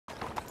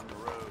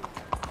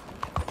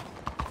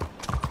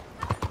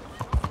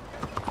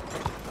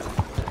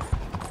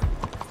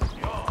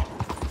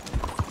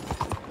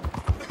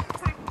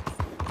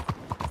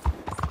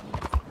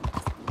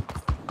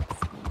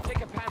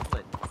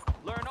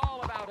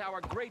our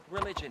great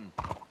religion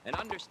and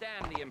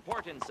understand the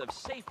importance of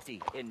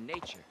safety in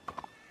nature.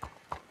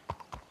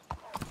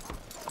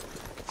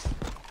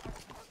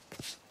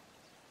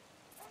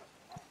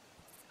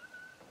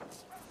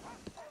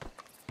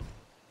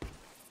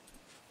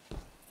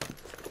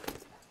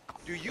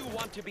 Do you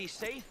want to be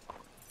safe?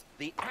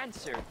 The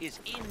answer is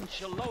in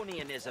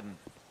Chelonianism.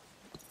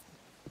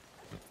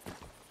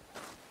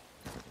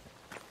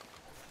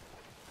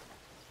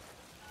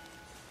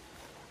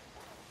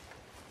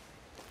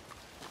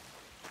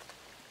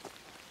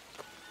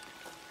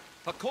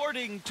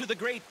 According to the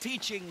great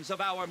teachings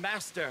of our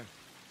master,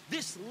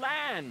 this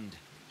land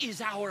is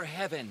our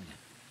heaven,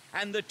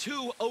 and the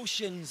two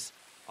oceans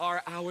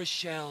are our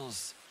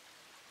shells.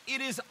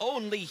 It is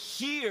only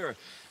here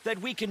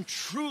that we can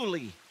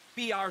truly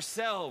be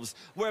ourselves,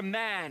 where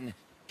man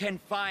can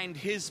find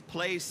his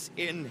place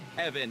in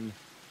heaven.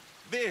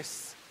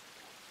 This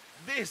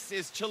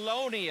is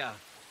Chelonia,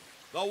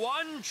 the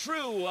one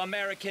true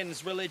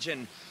American's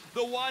religion,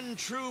 the one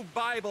true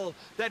Bible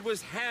that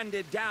was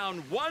handed down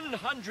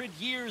 100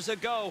 years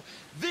ago,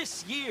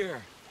 this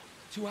year,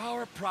 to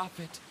our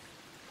prophet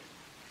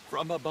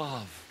from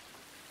above.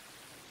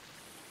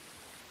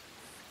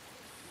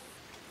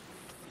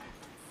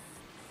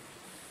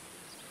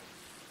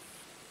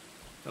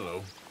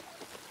 Hello.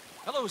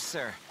 Hello,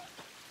 sir.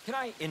 Can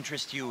I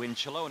interest you in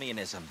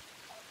Chelonianism?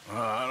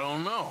 I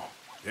don't know.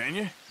 Can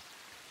you?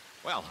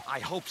 Well, I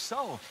hope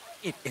so.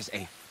 It is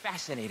a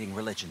fascinating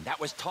religion that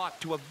was taught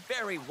to a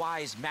very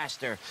wise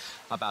master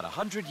about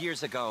 100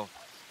 years ago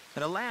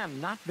in a land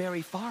not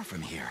very far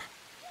from here.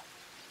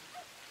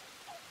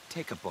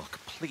 Take a book,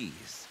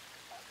 please.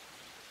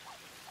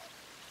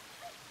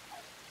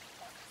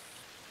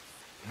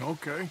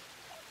 Okay.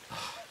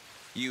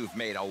 You've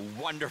made a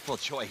wonderful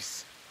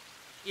choice.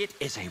 It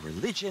is a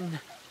religion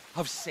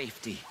of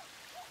safety.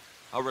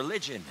 A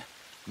religion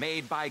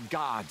made by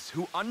gods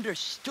who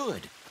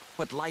understood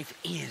what life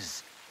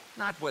is.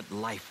 Not what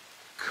life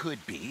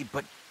could be,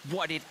 but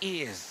what it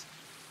is.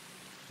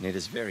 And it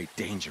is very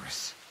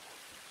dangerous.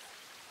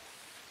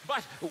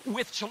 But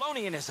with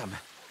Chelonianism,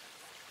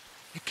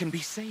 it can be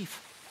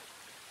safe.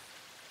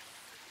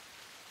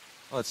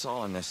 Well, it's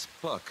all in this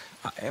book.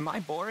 Am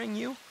I boring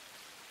you?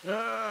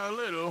 A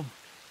little.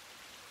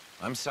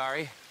 I'm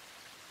sorry.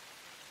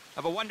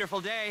 Have a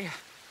wonderful day.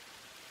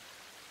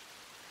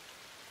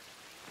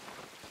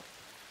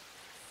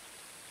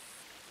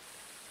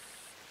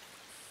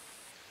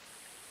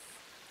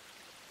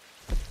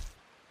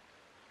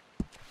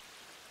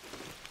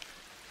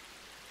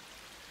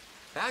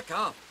 Back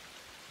up.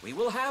 We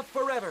will have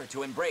forever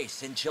to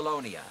embrace in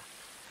Chelonia.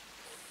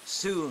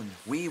 Soon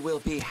we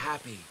will be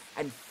happy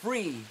and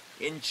free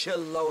in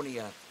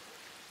Chelonia.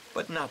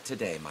 But not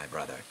today, my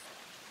brother.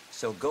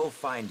 So go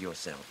find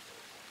yourself.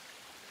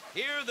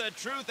 Hear the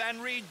truth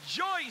and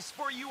rejoice,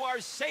 for you are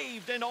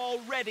saved and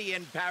already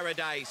in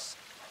paradise.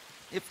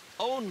 If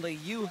only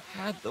you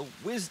had the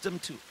wisdom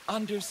to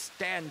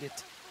understand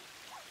it.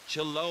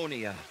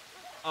 Chelonia,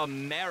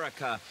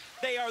 America,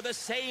 they are the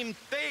same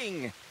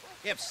thing.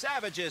 If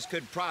savages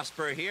could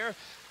prosper here,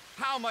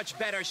 how much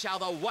better shall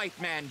the white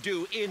man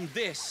do in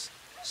this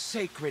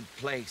sacred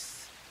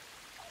place?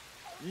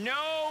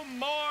 No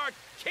more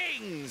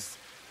kings!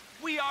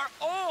 We are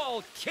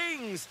all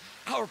kings!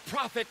 Our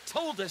prophet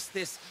told us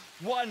this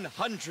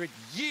 100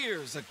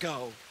 years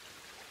ago.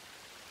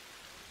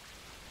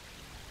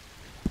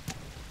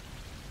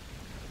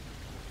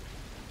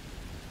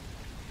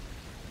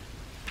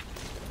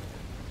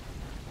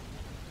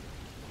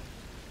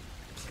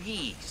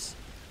 Please.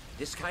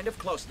 This kind of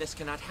closeness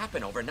cannot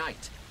happen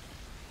overnight.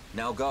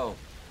 Now go.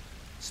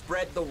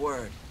 Spread the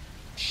word.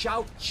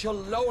 Shout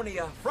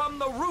Chelonia from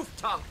the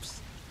rooftops.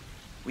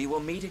 We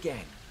will meet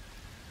again.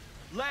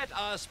 Let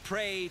us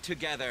pray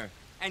together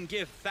and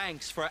give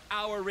thanks for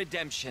our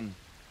redemption.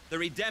 The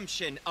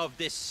redemption of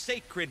this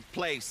sacred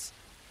place,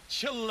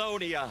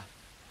 Chelonia.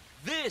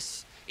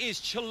 This is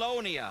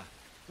Chelonia.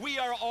 We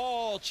are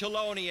all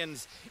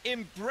Chelonians.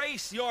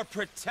 Embrace your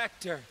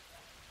protector.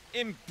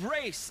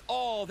 Embrace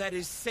all that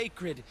is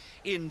sacred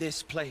in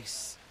this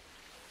place.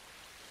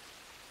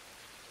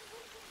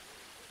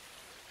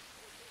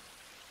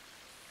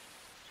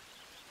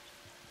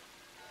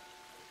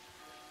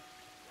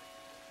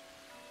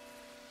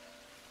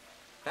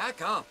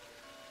 Back up.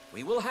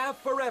 We will have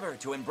forever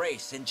to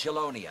embrace in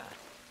Chelonia.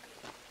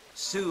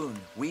 Soon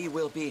we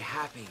will be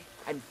happy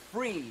and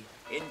free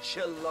in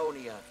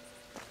Chelonia.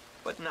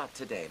 But not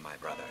today, my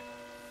brother.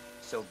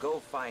 So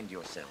go find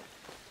yourself.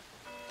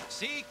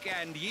 Seek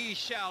and ye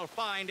shall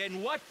find,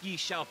 and what ye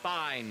shall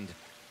find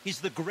is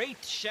the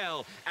great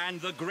shell, and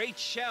the great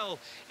shell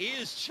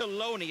is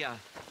Chelonia.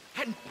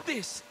 And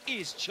this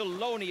is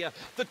Chelonia,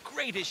 the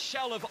greatest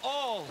shell of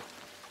all.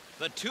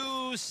 The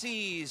two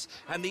seas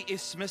and the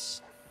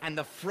isthmus and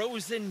the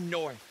frozen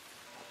north.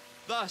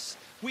 Thus,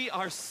 we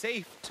are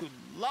safe to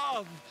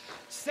love,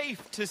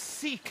 safe to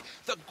seek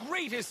the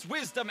greatest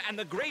wisdom, and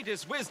the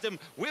greatest wisdom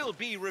will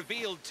be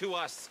revealed to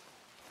us.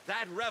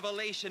 That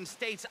revelation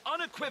states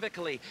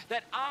unequivocally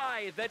that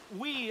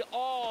we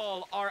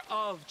all are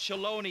of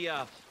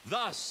Chelonia.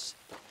 Thus,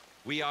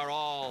 we are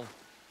all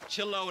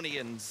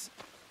Chelonians.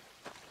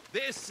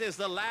 This is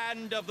the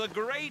land of the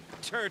great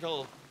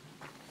turtle.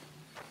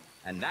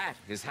 And that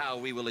is how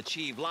we will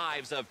achieve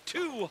lives of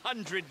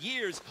 200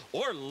 years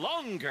or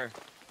longer,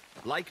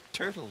 like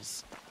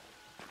turtles.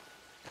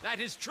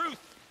 That is truth.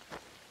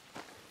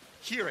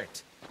 Hear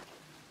it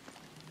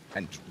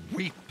and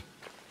weep.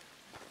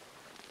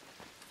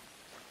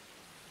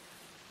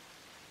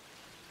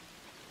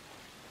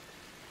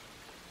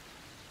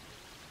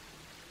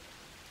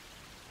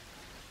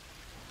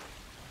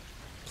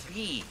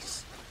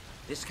 Please.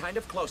 This kind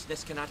of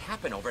closeness cannot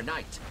happen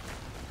overnight.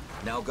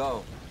 Now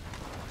go.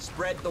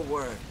 Spread the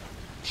word.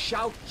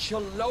 Shout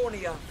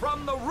Chelonia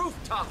from the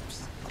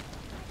rooftops.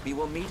 We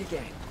will meet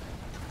again.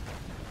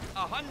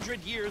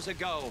 100 years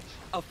ago,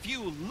 a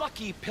few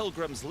lucky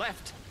pilgrims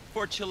left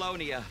for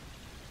Chelonia.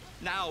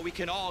 Now we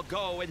can all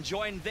go and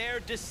join their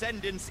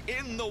descendants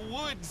in the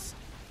woods.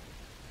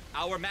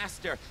 Our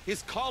master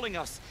is calling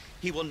us.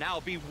 He will now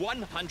be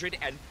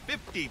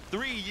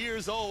 153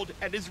 years old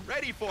and is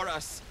ready for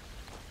us.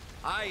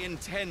 I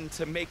intend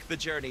to make the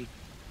journey.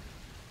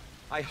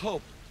 I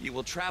hope you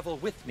will travel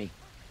with me.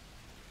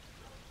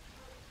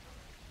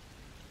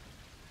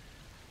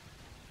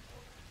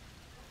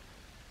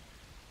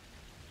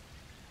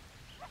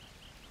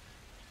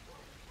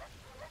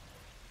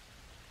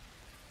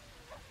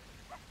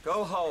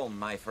 Go home,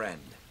 my friend.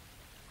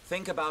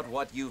 Think about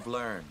what you've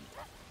learned.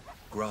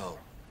 Grow.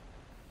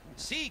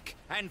 Seek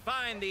and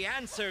find the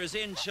answers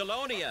in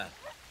Chelonia.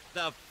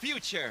 The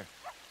future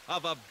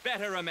of a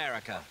better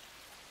America.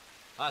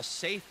 A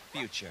safe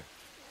future.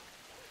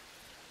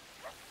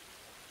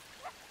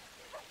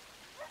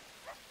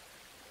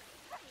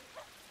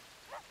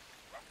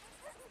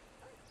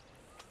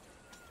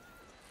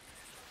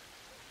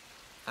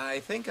 I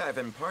think I've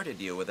imparted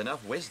you with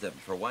enough wisdom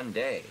for one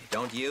day,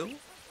 don't you?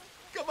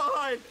 Come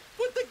on!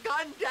 Put the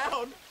gun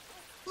down!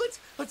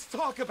 Let's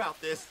talk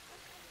about this!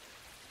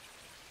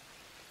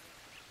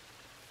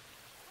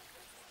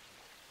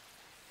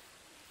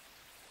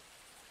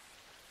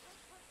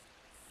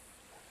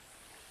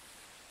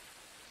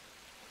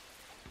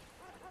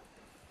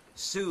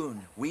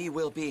 Soon we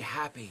will be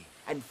happy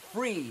and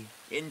free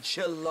in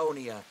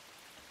Chelonia.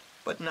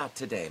 But not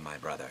today, my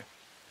brother.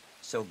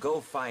 So go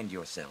find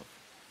yourself.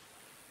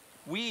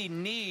 We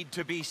need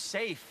to be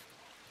safe.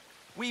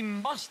 We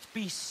must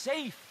be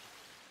safe.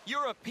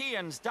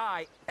 Europeans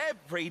die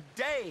every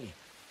day.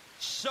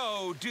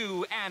 So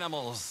do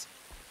animals.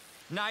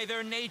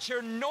 Neither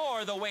nature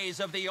nor the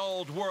ways of the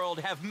old world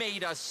have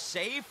made us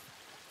safe.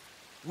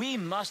 We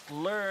must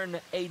learn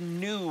a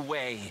new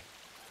way.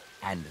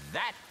 And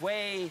that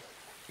way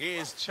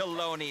is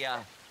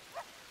Chelonia.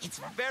 It's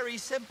very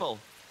simple.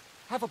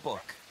 Have a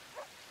book.